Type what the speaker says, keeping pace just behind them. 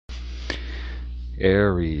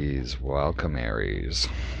Aries, welcome Aries.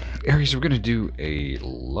 Aries, we're going to do a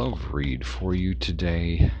love read for you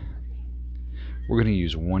today. We're going to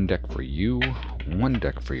use one deck for you, one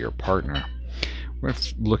deck for your partner. We're going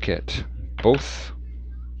to look at both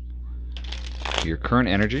your current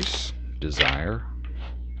energies, desire,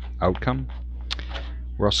 outcome.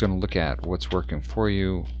 We're also going to look at what's working for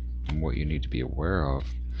you and what you need to be aware of.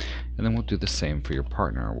 And then we'll do the same for your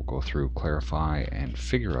partner. We'll go through, clarify, and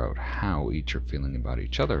figure out how each are feeling about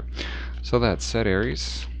each other. So that said,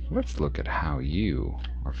 Aries, let's look at how you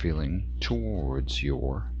are feeling towards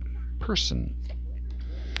your person.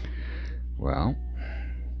 Well,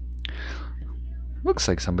 looks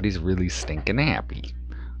like somebody's really stinking happy.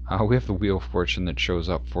 We have the Wheel of Fortune that shows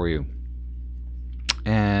up for you.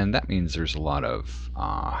 And that means there's a lot of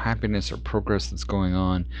happiness or progress that's going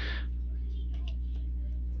on.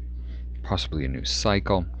 Possibly a new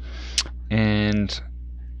cycle. And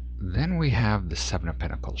then we have the Seven of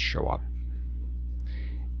Pentacles show up.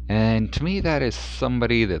 And to me, that is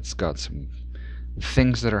somebody that's got some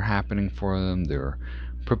things that are happening for them. They're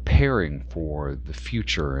preparing for the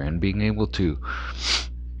future and being able to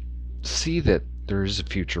see that there is a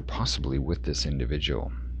future possibly with this individual.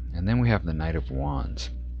 And then we have the Knight of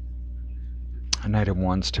Wands. A Knight of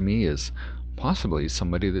Wands to me is possibly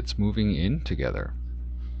somebody that's moving in together.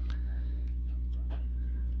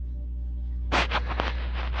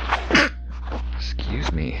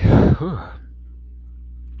 Excuse me. Whew.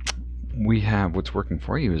 We have what's working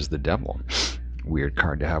for you is the Devil. Weird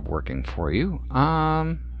card to have working for you.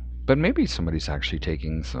 But maybe somebody's actually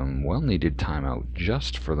taking some well-needed time out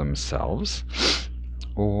just for themselves.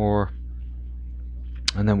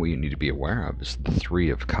 And then what you need to be aware of is the Three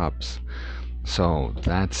of Cups. So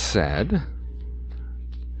that said,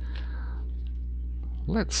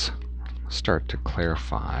 let's start to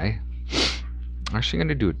clarify. I'm actually going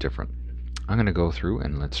to do it different. I'm going to go through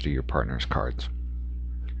and let's do your partner's cards.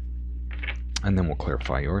 And then we'll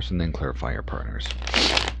clarify yours and then clarify your partner's.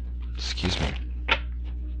 Excuse me.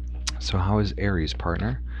 So how is Aries'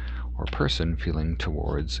 partner or person feeling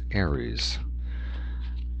towards Aries?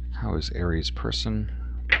 How is Aries' person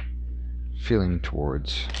feeling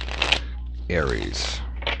towards Aries?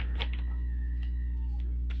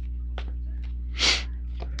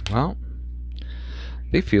 Well,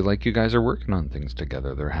 they feel like you guys are working on things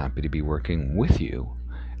together. They're happy to be working with you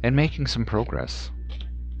and making some progress.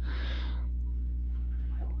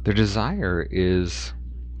 Their desire is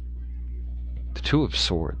the Two of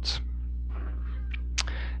Swords.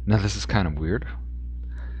 Now this is kind of weird.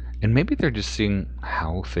 And maybe they're just seeing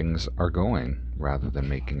how things are going rather than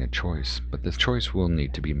making a choice. But the choice will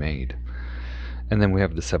need to be made. And then we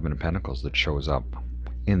have the Seven of Pentacles that shows up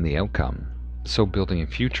in the outcome. So building a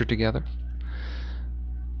future together.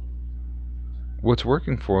 What's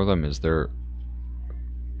working for them is the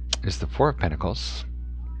Four of Pentacles.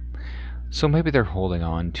 So maybe they're holding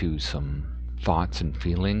on to some thoughts and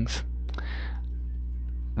feelings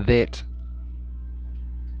that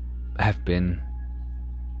have been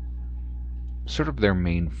sort of their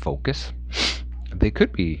main focus. They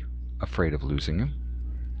could be afraid of losing him.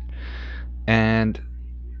 And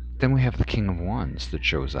then we have the King of Wands that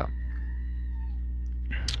shows up.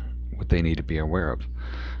 What they need to be aware of.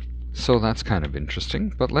 So that's kind of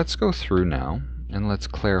interesting, but let's go through now and let's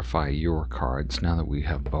clarify your cards now that we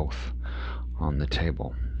have both on the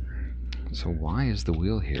table. So why is the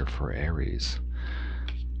wheel here for Aries?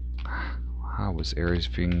 How is Aries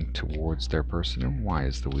feeling towards their person and why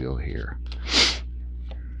is the wheel here?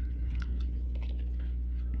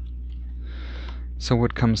 So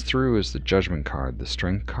what comes through is the Judgment card, the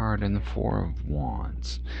Strength card, and the Four of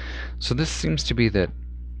Wands. So this seems to be that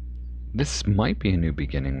this might be a new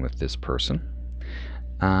beginning with this person.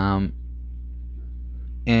 And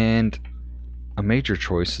a major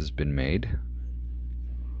choice has been made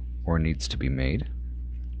or needs to be made.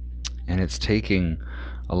 And it's taking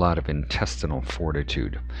a lot of intestinal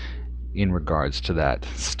fortitude in regards to that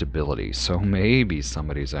stability. So maybe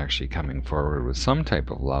somebody's actually coming forward with some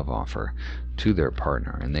type of love offer to their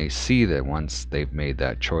partner. And they see that once they've made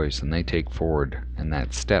that choice and they take forward in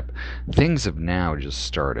that step, things have now just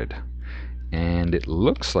started. And it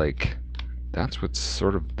looks like that's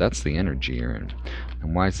that's the energy you're in.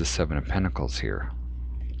 And why is the Seven of Pentacles here?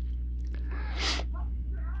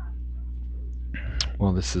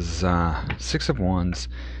 Well, this is Six of Wands,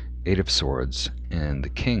 Eight of Swords, and the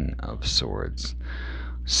King of Swords.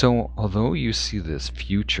 So although you see this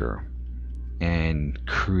future and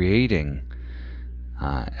creating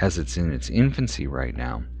as it's in its infancy right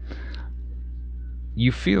now,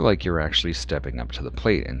 you feel like you're actually stepping up to the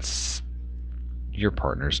plate and your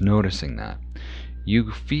partner's noticing that.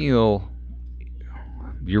 You feel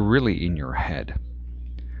You're really in your head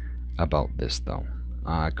about this, though.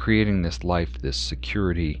 Creating this life, this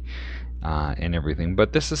security, and everything.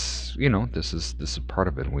 But this is, this is part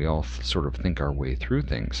of it. We all sort of think our way through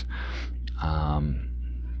things.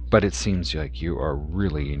 But it seems like you are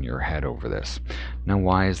really in your head over this. Now,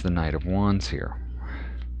 why is the Knight of Wands here?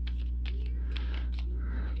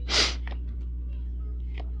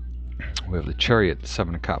 We have the Chariot, the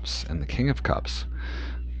Seven of Cups, and the King of Cups.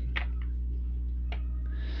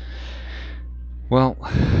 Well,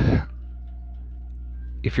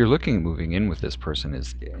 if you're looking at moving in with this person,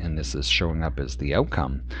 and this is showing up as the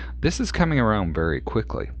outcome, this is coming around very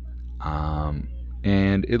quickly.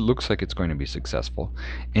 And it looks like it's going to be successful.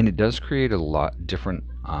 And it does create a lot different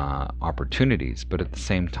opportunities, but at the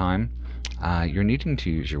same time, you're needing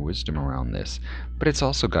to use your wisdom around this. But it's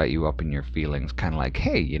also got you up in your feelings, kind of like,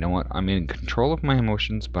 hey, you know what? I'm in control of my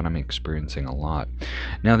emotions, but I'm experiencing a lot.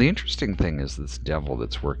 Now, the interesting thing is this devil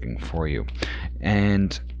that's working for you.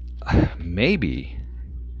 And maybe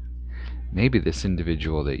this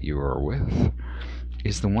individual that you are with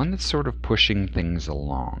is the one that's sort of pushing things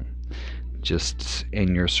along.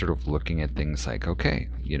 And you're sort of looking at things like, okay,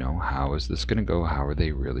 how is this going to go? How are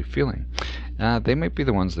they really feeling? They might be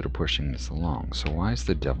the ones that are pushing this along. So why is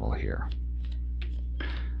the devil here?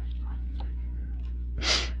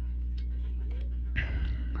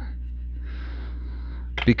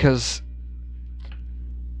 Because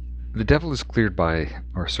the devil is clarified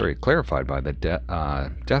by the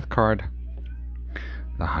death card,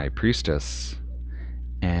 the High Priestess,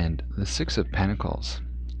 and the Six of Pentacles.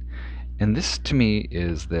 And this to me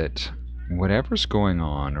is that whatever's going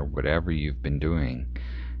on, or whatever you've been doing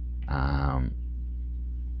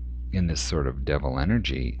in this sort of devil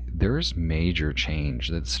energy, there's major change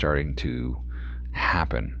that's starting to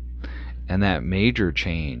happen. And that major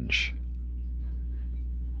change,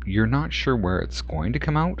 you're not sure where it's going to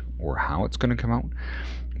come out or how it's going to come out,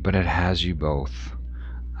 but it has you both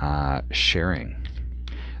sharing.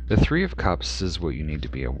 The Three of Cups is what you need to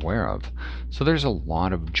be aware of. So there's a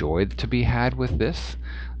lot of joy to be had with this.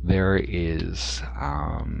 There is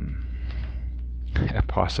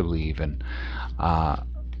possibly even a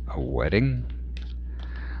wedding.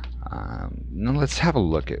 Now let's have a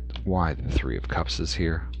look at why the Three of Cups is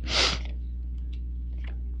here.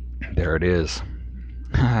 There it is.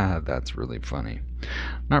 That's really funny.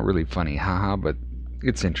 Not really funny, haha, but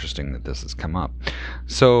it's interesting that this has come up.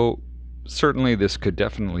 So certainly this could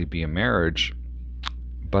definitely be a marriage,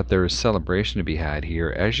 but there is celebration to be had here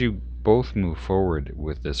as you both move forward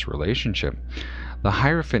with this relationship. The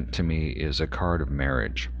Hierophant to me is a card of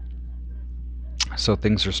marriage. So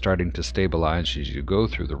things are starting to stabilize as you go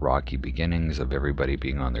through the rocky beginnings of everybody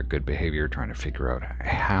being on their good behavior, trying to figure out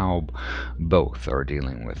how both are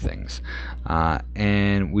dealing with things.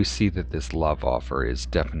 And we see that this love offer is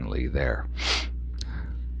definitely there.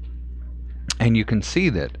 And you can see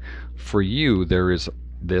that for you, there is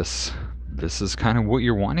this is kind of what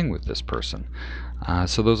you're wanting with this person.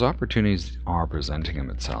 So those opportunities are presenting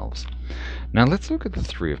themselves. Now let's look at the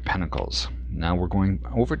Three of Pentacles. Now we're going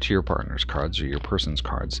over to your partner's cards, or your person's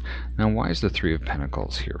cards. Now why is the Three of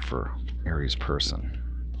Pentacles here for Aries person?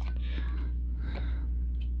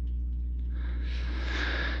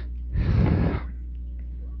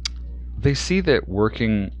 They see that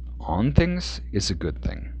working on things is a good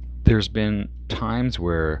thing. There's been times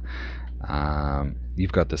where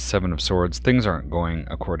you've got the Seven of Swords. Things aren't going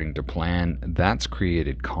according to plan. That's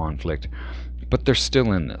created conflict. But they're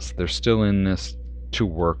still in this. They're still in this to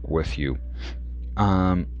work with you.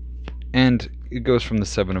 And it goes from the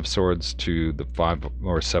Seven of Swords to the Five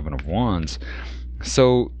or Seven of Wands.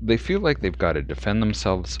 So they feel like they've got to defend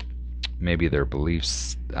themselves. Maybe their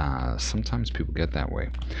beliefs. Sometimes people get that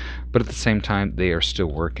way. But at the same time, they are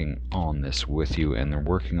still working on this with you, and they're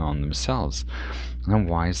working on themselves. Now,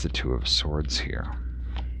 why is the Two of Swords here?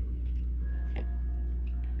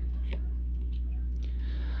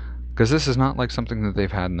 Because this is not like something that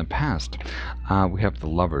they've had in the past. We have the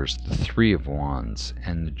Lovers, the Three of Wands,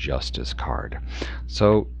 and the Justice card.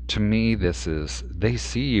 So to me, this is, they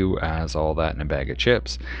see you as all that in a bag of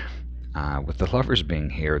chips. With the Lovers being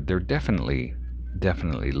here, they're definitely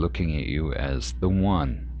looking at you as the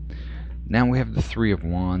one. Now we have the Three of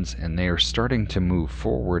Wands, and they are starting to move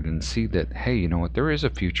forward and see that, hey, you know what, there is a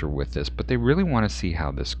future with this, but they really want to see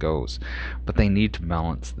how this goes. But they need to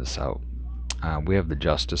balance this out. We have the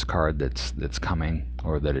Justice card that's coming,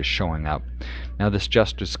 or that is showing up. Now this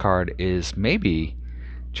Justice card is maybe,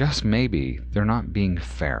 just maybe, they're not being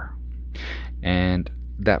fair. And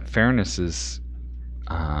that fairness is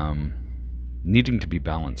needing to be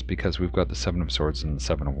balanced because we've got the Seven of Swords and the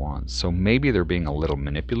Seven of Wands. So maybe they're being a little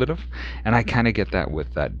manipulative, and I kind of get that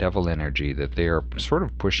with that devil energy, that they are sort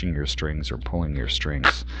of pushing your strings or pulling your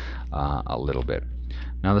strings a little bit.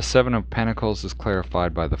 Now the Seven of Pentacles is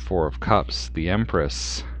clarified by the Four of Cups, the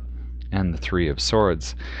Empress, and the Three of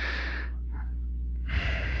Swords.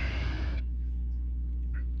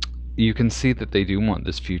 You can see that they do want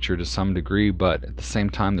this future to some degree, but at the same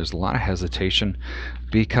time there's a lot of hesitation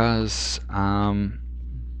because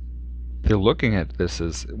they're looking at this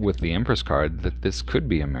as, with the Empress card, that this could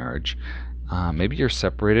be a marriage. Maybe you're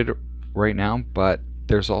separated right now, but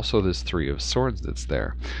there's also this Three of Swords that's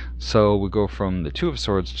there. So we go from the Two of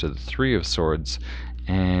Swords to the Three of Swords,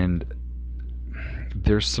 and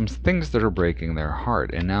there's some things that are breaking their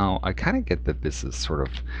heart. And now I kind of get that this is sort of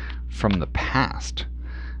from the past,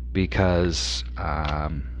 because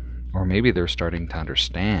or maybe they're starting to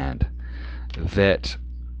understand that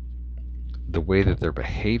the way that they're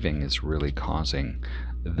behaving is really causing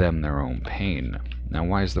them their own pain. Now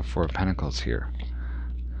why is the Four of Pentacles here?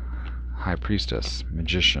 High Priestess,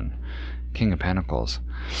 Magician, King of Pentacles.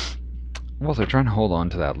 Well, they're trying to hold on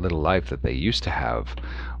to that little life that they used to have,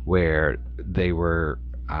 where they were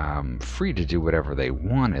free to do whatever they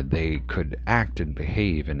wanted. They could act and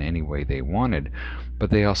behave in any way they wanted, but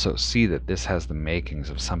they also see that this has the makings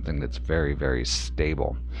of something that's very, very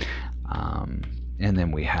stable. And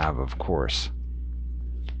then we have, of course,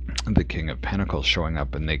 the King of Pentacles showing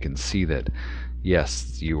up, and they can see that,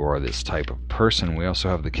 yes, you are this type of person. We also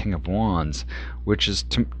have the King of Wands, which is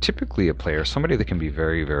typically a player, somebody that can be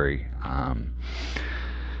very, very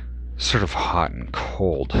sort of hot and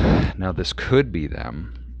cold. Now this could be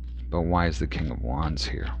them, but why is the King of Wands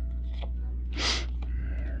here?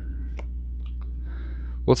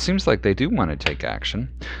 Well, it seems like they do want to take action.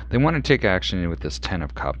 They want to take action with this Ten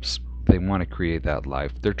of Cups. They want to create that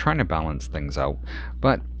life. They're trying to balance things out,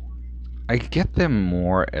 but I get them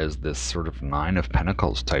more as this sort of Nine of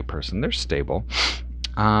Pentacles type person. They're stable,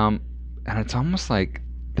 and it's almost like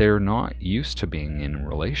they're not used to being in a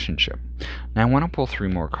relationship. Now I want to pull 3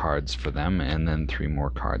 more cards for them, and then 3 more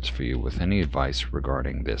cards for you with any advice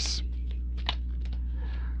regarding this.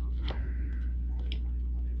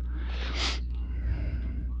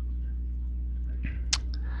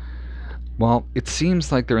 Well, it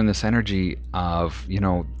seems like they're in this energy of, you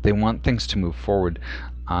know, they want things to move forward.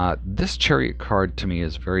 This Chariot card to me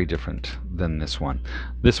is very different than this one.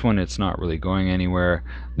 This one, it's not really going anywhere.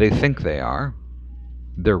 They think they are.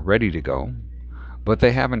 They're ready to go, but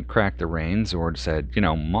they haven't cracked the reins or said, you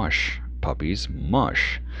know, mush, puppies,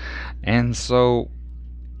 mush. And so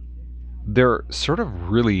they're sort of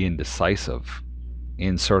really indecisive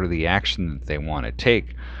in sort of the action that they want to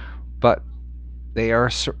take, but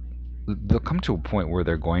they'll come to a point where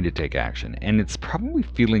they're going to take action, and it's probably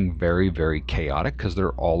feeling very, very chaotic because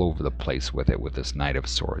they're all over the place with it, with this Knight of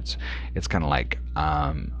Swords. It's kind of like,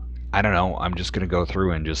 I don't know, I'm just going to go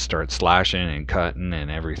through and just start slashing and cutting and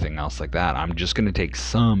everything else like that. I'm just going to take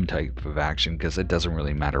some type of action because it doesn't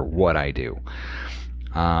really matter what I do.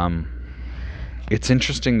 It's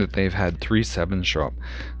interesting that they've had 3 sevens show up.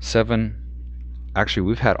 Actually,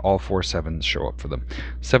 we've had all 4 sevens show up for them.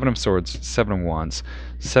 7 of Swords, 7 of Wands,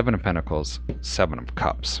 7 of Pentacles, 7 of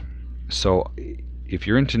Cups. So if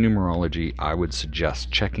you're into numerology, I would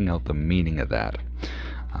suggest checking out the meaning of that.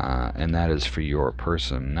 And that is for your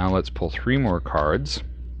person. Now let's pull 3 more cards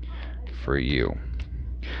for you.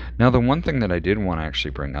 Now the one thing that I did want to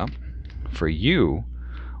actually bring up, for you,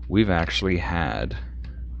 we've actually had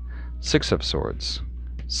 6 of Swords,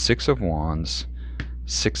 6 of Wands,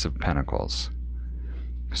 6 of Pentacles.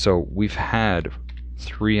 So we've had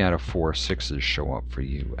 3 out of 4 sixes show up for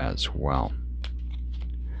you as well.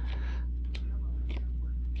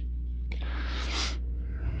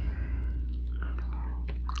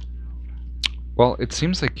 Well, it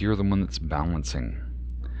seems like you're the one that's balancing.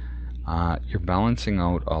 You're balancing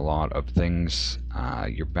out a lot of things.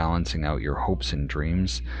 You're balancing out your hopes and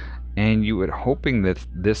dreams, and you were hoping that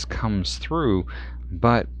this comes through,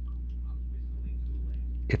 but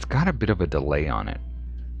it's got a bit of a delay on it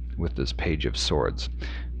with this Page of Swords.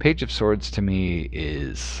 Page of Swords to me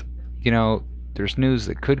is, you know, there's news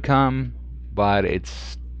that could come, but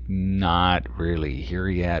it's not really here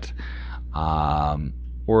yet.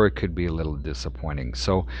 Or it could be a little disappointing.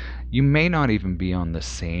 So you may not even be on the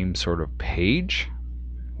same sort of page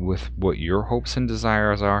with what your hopes and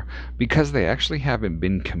desires are, because they actually haven't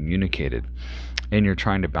been communicated, and you're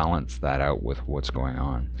trying to balance that out with what's going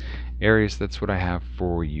on. Aries, that's what I have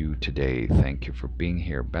for you today. Thank you for being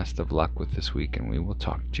here. Best of luck with this week, and we will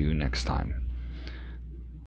talk to you next time.